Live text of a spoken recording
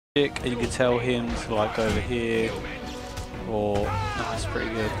and you can tell him to like go over here, or that's pretty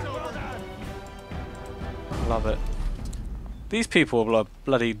good. I love it. These people are like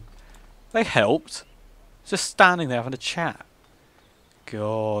bloody, they helped. Just standing there having a chat.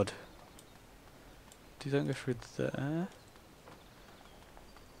 God. You don't go through there.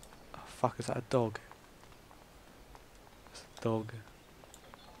 Oh fuck, is that a dog? It's a dog.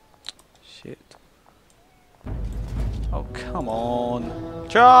 Shit. Oh, come on.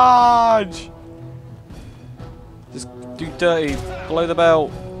 Charge! Just do dirty. Below the belt.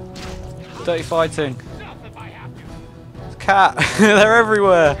 Dirty fighting. It's a cat. They're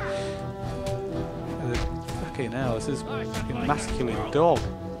everywhere. Fucking hell, this is a fucking masculine dog.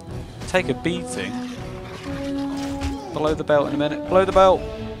 Take a beating. Below the belt in a minute. Below the belt.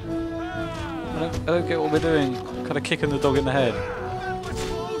 I don't get what we're doing. Kind of kicking the dog in the head.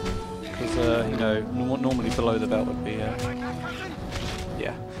 You know, normally below the belt would be, yeah.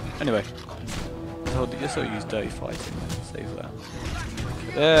 Anyway, just sort of use dirty fighting. Save that.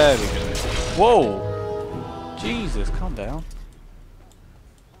 There we go. Whoa! Jesus, calm down.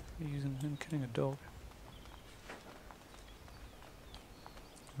 Using him killing a dog.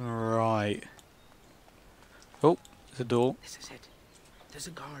 Right. Oh, there's a door. This is it. There's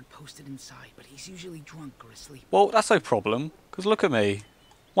a guard posted inside, but he's usually drunk or asleep. Well, that's no problem. Because look at me.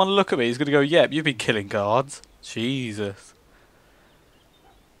 One look at me, he's going to go, yep, you've been killing guards. Jesus.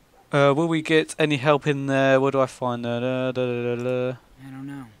 Will we get any help in there? Where do I find that? I don't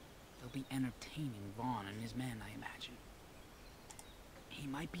know. They'll be entertaining Vaughn and his men, I imagine. He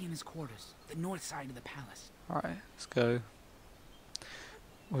might be in his quarters, the north side of the palace. Alright, let's go.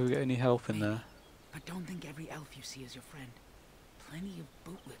 Will we get any help in there? But don't think every elf you see is your friend. Plenty of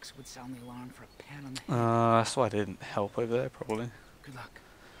bootlicks would sound the alarm for a pat on the head. That's why I didn't help over there, probably. Good luck.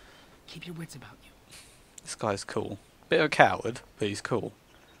 Keep your wits about you. This guy's cool. Bit of a coward, but he's cool.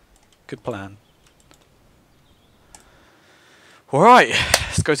 Good plan. Alright,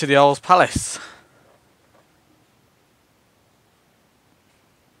 let's go to the Owl's Palace.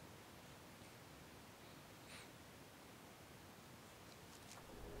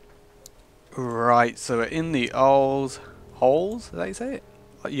 Right, so we're in the Owl's holes, is that how you say it?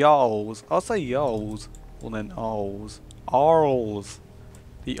 Yarls. I'll say Yarls. Well then Owls. Arls.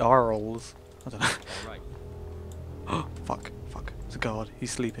 The Arls. I don't know. Right. Oh, fuck. Fuck. It's a guard. He's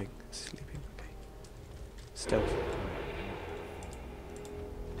sleeping. He's sleeping. Okay. Stealth.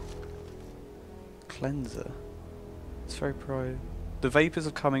 Cleanser. It's very bright. The vapours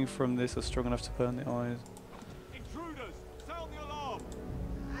are coming from this are strong enough to burn the eyes. Intruders! Sound the alarm!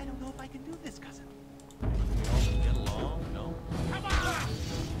 I don't know if I can do this, cousin. Get along, no? Come on!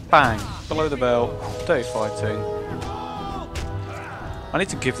 Bang! Below the belt. Dirty fighting. I need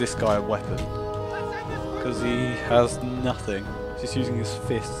to give this guy a weapon. Because he has nothing. He's just using his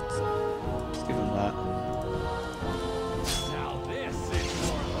fists. Just give him that. Now this is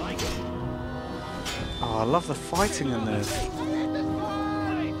more like it. Oh, I love the fighting in this.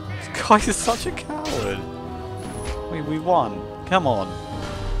 This guy is such a coward. We won. Come on.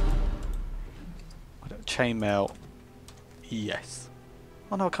 Chainmail. Yes.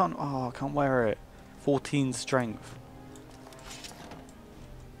 Oh no, I can't. Oh, I can't wear it. 14 strength.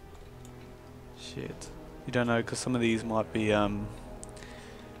 Shit. You don't know, because some of these might be, they're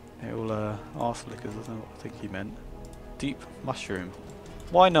all, arse lickers, that's not what I think he meant. Deep mushroom.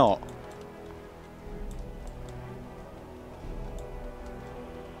 Why not?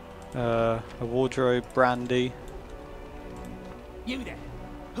 A wardrobe, brandy. You there!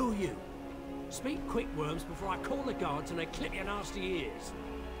 Who are you? Speak quick, worms, before I call the guards and they clip your nasty ears.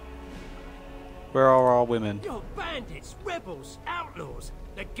 Where are our women? You're bandits, rebels, outlaws.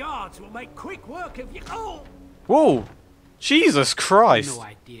 The guards will make quick work of you. Oh! Whoa! Jesus Christ! No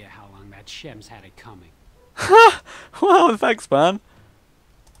idea how long that Shem's had it coming. Well, thanks, man.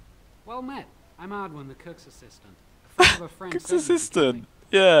 Well met. I'm Adwin, the cook's assistant. A friend of a friend Cook's sent me to assistant.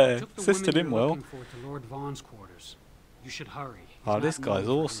 kill me. Yeah, Took the assisted women him you're well. looking for to Lord Vaughn's quarters. You should hurry. He's Oh, not this guy's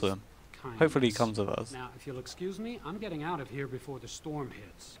known for his awesome. Hopefully he kindness. comes with us. Now, if you'll excuse me, I'm getting out of here before the storm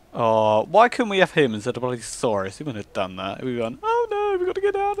hits. Oh, why couldn't we have him instead of bloody Saurus? He wouldn't have done that. We'd gone, oh no, we've got to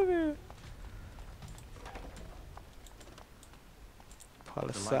get out of here. Pile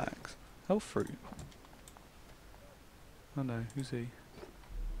of sacks. Health fruit. Oh no, who's he?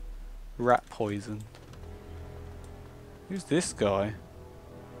 Rat poison. Who's this guy?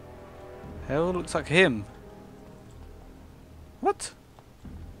 Hell, looks like him. What?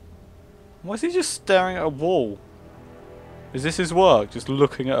 Why is he just staring at a wall? Is this his work? Just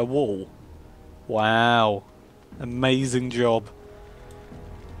looking at a wall? Wow. Amazing job.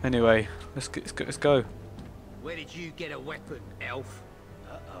 Anyway, let's go. Where did you get a weapon, elf?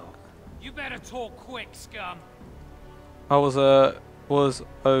 Uh-oh. You better talk quick, scum. I was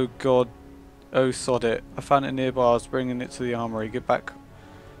oh god, oh sod it. I found it nearby. I was bringing it to the armory. Get back.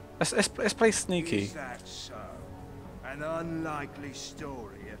 Let's play sneaky. Is that so? An unlikely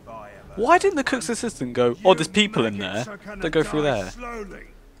story if I ever. Why didn't the cook's assistant go? Oh, there's people in there. They go through there. Slowly.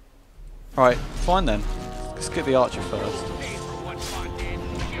 All right, fine then. Let's get the archer first.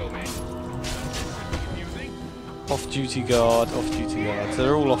 Off-duty guard, off-duty guard. So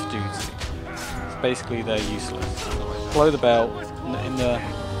they're all off-duty. So basically, they're useless. Blow the belt in the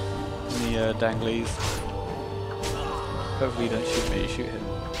danglies. Hopefully, you don't shoot me. You shoot him.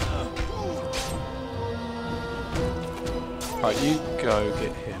 Right, you go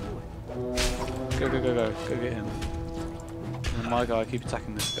get him. Go get him. And my guy, keep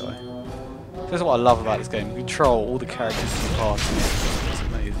attacking this guy. This is what I love about this game. You control all the characters in the party. It's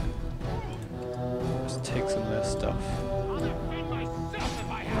amazing. Just take some of their stuff.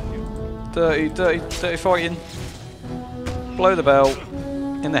 Dirty fighting. Blow the bell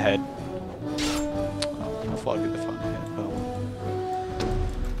in the head. Oh, I thought I'd get the fun here. Oh.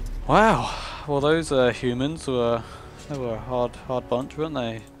 Wow. Well, those humans were. They were a hard bunch, weren't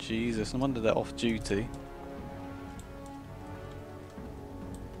they? Jesus, no wonder they're off duty.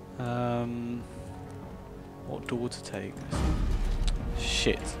 What door to take?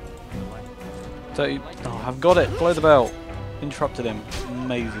 Shit. Dirty. Oh, I've got it. Blow the bell. Interrupted him.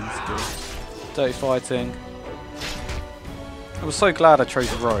 Amazing skill. Dirty fighting. I was so glad I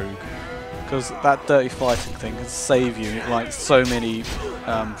chose Rogue, because that dirty fighting thing can save you like so many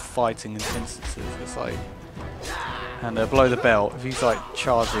fighting instances. It's like. And blow the bell. If he's like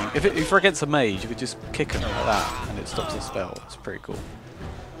charging, if we're against a mage, you could just kick him like that, and it stops the spell. It's pretty cool.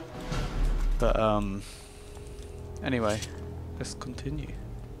 But anyway, let's continue.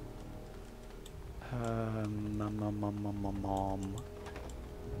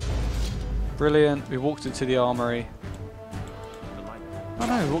 Brilliant. We walked into the armory. Oh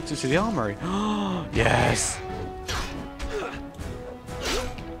no, we walked into the armory. Yes.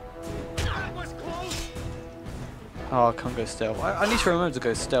 Oh, I can't go stealth. I need to remember to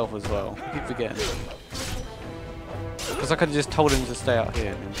go stealth as well. I keep forgetting. Because I could have just told him to stay out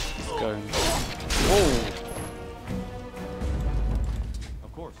here and just go. Whoa!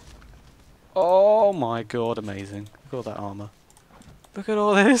 Of course. Oh my god, amazing. Look at all that armor. Look at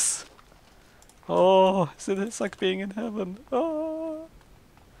all this! Oh, it's like being in heaven. Oh.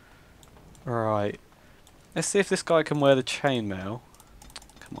 Right. Let's see if this guy can wear the chainmail.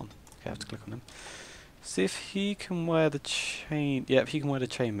 Come on. Okay, I have to click on him. See if he can wear the chain. Yep, he can wear the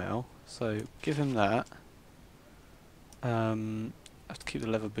chainmail. So give him that. I have to keep the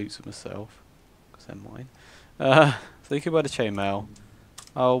leather boots for myself because they're mine. So he can wear the chainmail.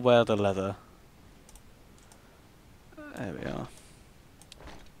 I'll wear the leather. There we are.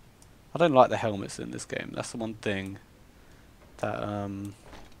 I don't like the helmets in this game. That's the one thing that I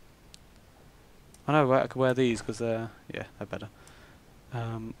know I could wear these because they're better.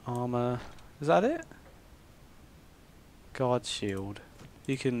 Armor. Is that it? Guard shield.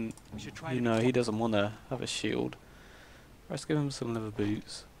 He can, he doesn't want to have a shield. Let's give him some leather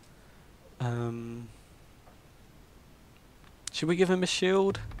boots. Should we give him a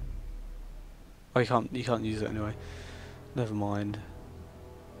shield? Oh, he can't use it anyway. Never mind.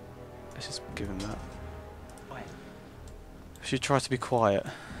 Let's just give him that. We should try to be quiet.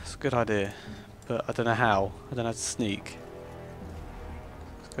 It's a good idea, but I don't know how. I don't know how to sneak.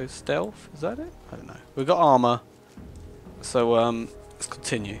 Let's go stealth. Is that it? I don't know. We've got armor. So let's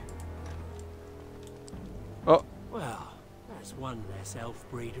continue. Oh. Well, that's one less elf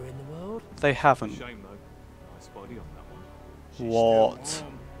breeder in the world. They haven't. Shame though. Nice body on that one. She's What? still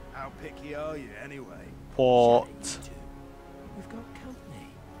warm. How picky are you anyway? What? We've got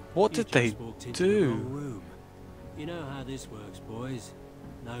company. What You did they just walked into the wrong do? room. You know how this works, boys.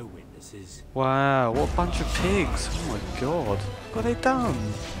 No witnesses. Wow, what a bunch of pigs. Oh my god. What have they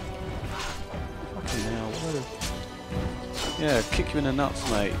done? Fucking hell. Yeah, kick you in the nuts,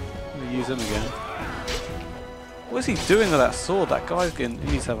 mate. I'm gonna use him again. What is he doing with that sword? That guy's getting.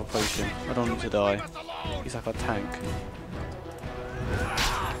 He needs to have a potion. I don't want him to die. He's like a tank.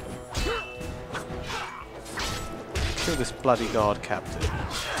 Kill this bloody guard captain.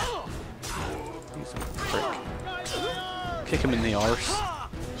 He's a prick. Kick him in the arse.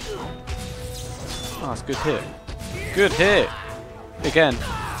 Oh, that's a good hit. Good hit! Again.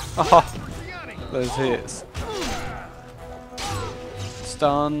 Oh, those hits.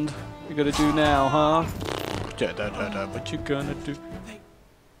 Stunned. What you gonna do now, huh? What you gonna do?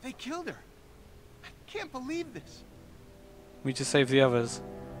 They killed her. I can't believe this. We just save the others.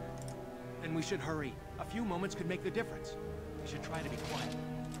 Then we should hurry. A few moments could make the difference. We should try to be quiet.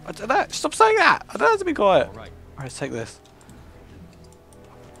 I don't know. Stop saying that. I don't have to be quiet. All right. Alright, let's take this.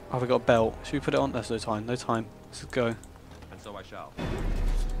 Oh, we got a belt. Should we put it on? There's no time. No time. Let's go. And so I shall.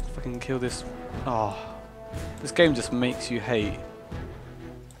 Fucking kill this. Oh. This game just makes you hate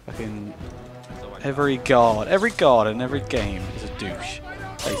fucking every guard. Every guard in every game is a douche,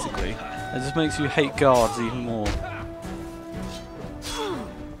 basically. It just makes you hate guards even more.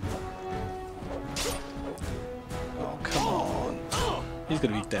 Oh, come on. He's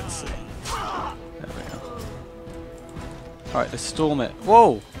gonna be dead soon. There we go. Alright, let's storm it.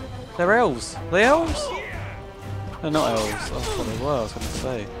 Whoa! They're elves. Are they elves? They're not elves. I thought they were, I was gonna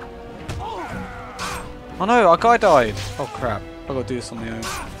say. Oh no, our guy died! Oh crap. I've got to do this on my own.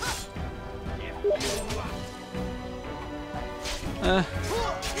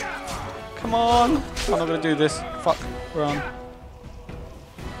 Come on! I'm not gonna do this. Fuck. Run.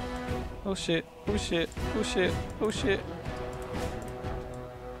 Oh shit. Oh shit. Oh shit. Oh shit.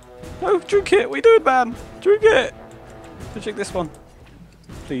 No, drink it! What are you doing, man? Drink it! Go drink this one.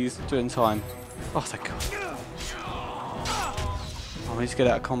 Please, do it in time. Oh, thank God. Oh, we need to get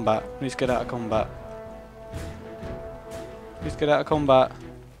out of combat. We need to get out of combat. Please get out of combat.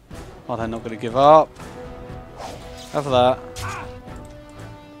 Oh, they're not going to give up. Have that.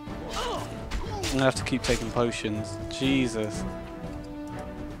 I'm going to have to keep taking potions. Jesus.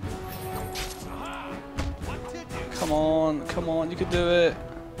 Come on, you can do it.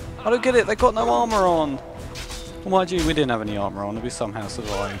 I don't get it, they got no armour on. Well, mind you, we didn't have any armour on, and we somehow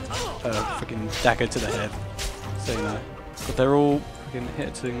survived. Freaking dagger to the head. So, you know. But they're all freaking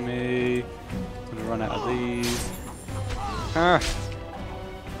hitting me. I'm going to run out of these. Ah.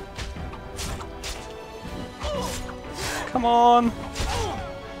 Come on!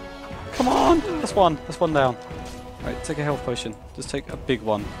 Come on! That's one. That's one down. Right, take a health potion. Just take a big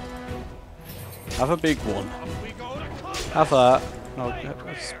one. Have a big one. Have that.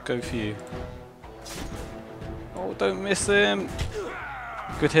 Let's go for you. Oh, don't miss him.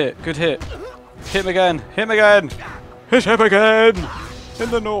 Good hit. Good hit. Hit him again. Hit him again. Hit him again. In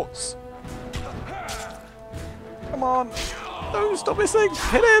the nuts. Come on. No, stop missing.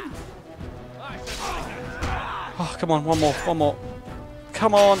 Hit him. Oh, come on. One more. One more.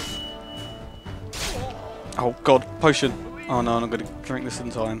 Come on. Oh, God. Potion. Oh, no. I'm not going to drink this in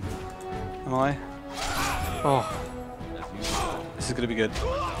time. Am I? Oh. This is going to be good.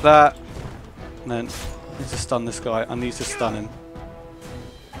 That. And then I need to stun this guy. I need to stun him.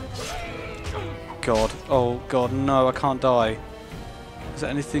 God. Oh, God. No, I can't die. Is there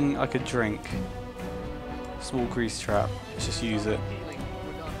anything I could drink? Small grease trap. Let's just use it.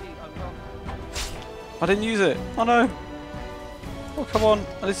 I didn't use it. Oh, no. Oh, come on.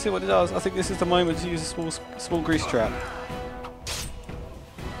 I need to see what it does. I think this is the moment to use a small grease trap.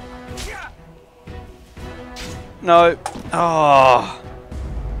 No. Ah.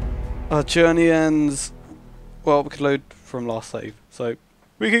 Our journey ends. Well, we could load from last save, so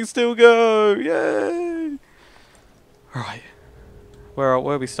we can still go. Yay! Right. Where are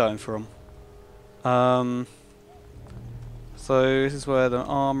we starting from? So this is where the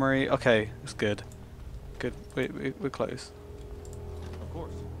armory. Okay, that's good. Good. We're close. Of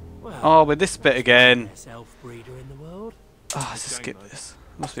course. Well, Oh, with this bit again. best elf breeder in the world. Ah, let's just skip this.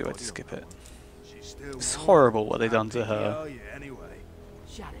 Must be a way to skip it. She's still It's warm. horrible what they've How done to picky her. are you anyway?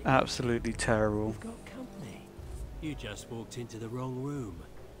 Shut it. Absolutely terrible. You've got company. You just walked into the wrong room.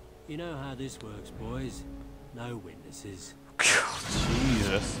 You know how this works, boys. No witnesses.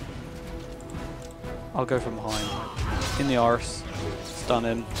 Jesus. I'll go from behind. In the arse. Stun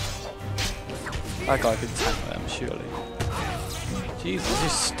him. That guy can tank them, surely. Jesus, he's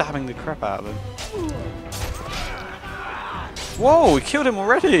just stabbing the crap out of him. Whoa, we killed him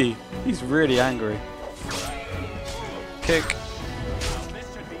already! He's really angry. Kick.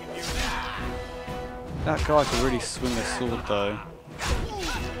 That guy can really swing a sword though.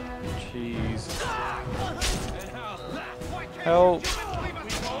 Jeez. Help!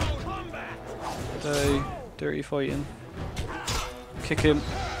 Dirty fighting. Kick him.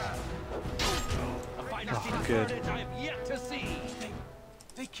 Oh, good.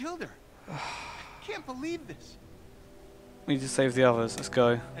 They killed her. I can't believe this. We need to save the others. Let's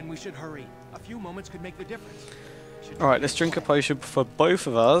go. And we should hurry. A few moments could make the difference. Alright, let's drink a potion for both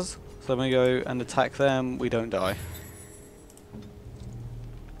of us. So when we go and attack them, we don't die.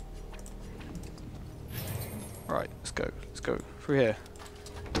 Right, let's go. Let's go. Through here.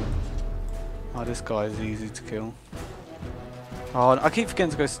 Oh, this guy is easy to kill. Oh, I keep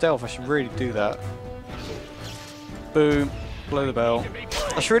forgetting to go stealth. I should really do that. Boom. Blow the bell.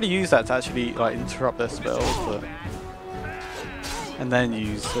 I should really use that to actually like interrupt their spells, but and then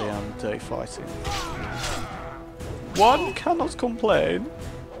use the dirty fighting. One cannot complain.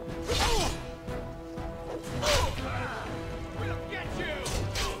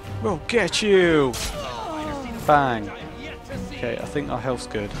 We'll get you! Bang. Okay, I think our health's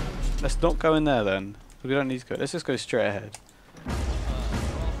good. Let's not go in there then. We don't need to go. Let's just go straight ahead.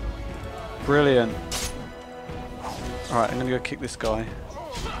 Brilliant. Alright, I'm gonna go kick this guy.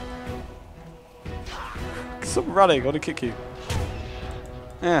 Stop running, I want to kick you.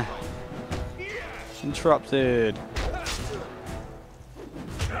 Yeah. Interrupted.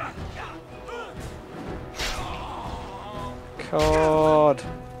 God.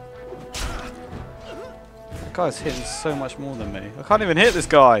 That guy's hitting so much more than me. I can't even hit this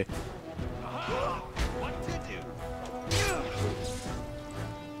guy.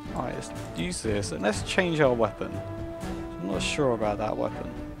 Alright, let's use this and let's change our weapon. I'm not sure about that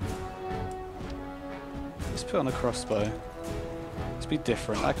weapon. Let's put on a crossbow. Let's be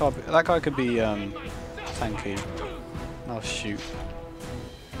different. That guy could be tanky. And I'll shoot.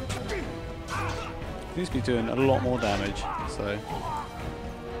 He needs to be doing a lot more damage, so.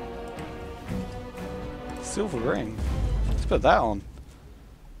 Silver ring. Let's put that on.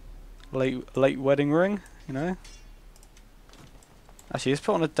 Late wedding ring, you know. Actually, let's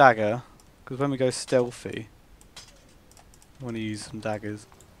put on a dagger, because when we go stealthy, I want to use some daggers.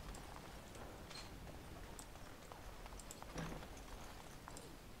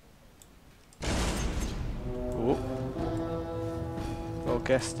 Oh, got a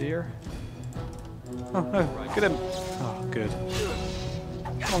guest here. Oh no, get him! Oh, good.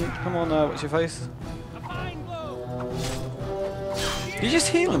 Come on, what's your face? Did he just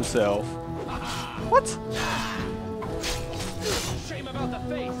heal himself? What? Shame about the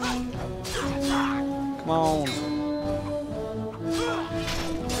face. Come on.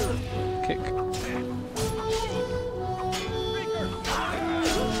 Kick.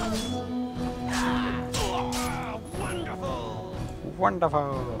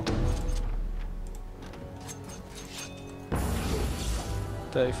 Wonderful.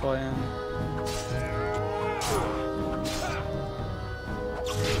 Dirty fire.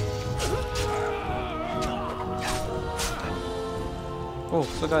 Oh,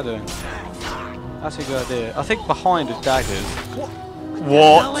 what's the guy doing? That's a good idea. I think behind is daggers. What?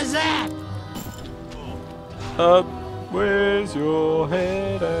 What was that? Where's your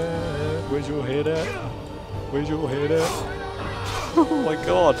head at? Where's your head at? Where's your head at? Oh my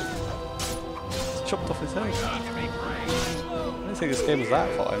god! It's chopped off his head. I didn't think this game was that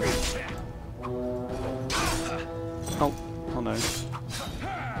fine. Oh no.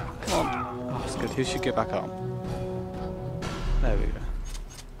 Come on. Oh, that's good. He should get back up. There we go.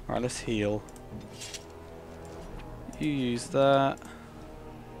 Alright, let's heal. You use that.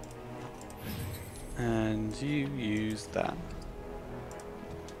 And you use that.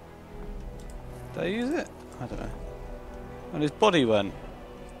 Did I use it? I don't know. And his body went.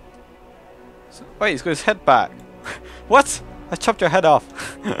 So, wait, he's got his head back. What? I chopped your head off.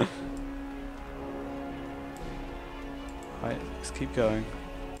 Right, let's keep going.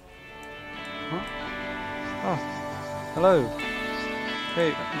 Huh? Oh, hello.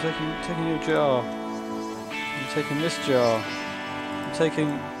 Hey, I'm taking your jar. I'm taking this jar. I'm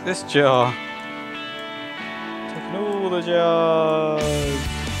taking this jar. I'm taking all the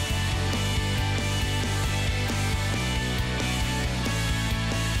jars.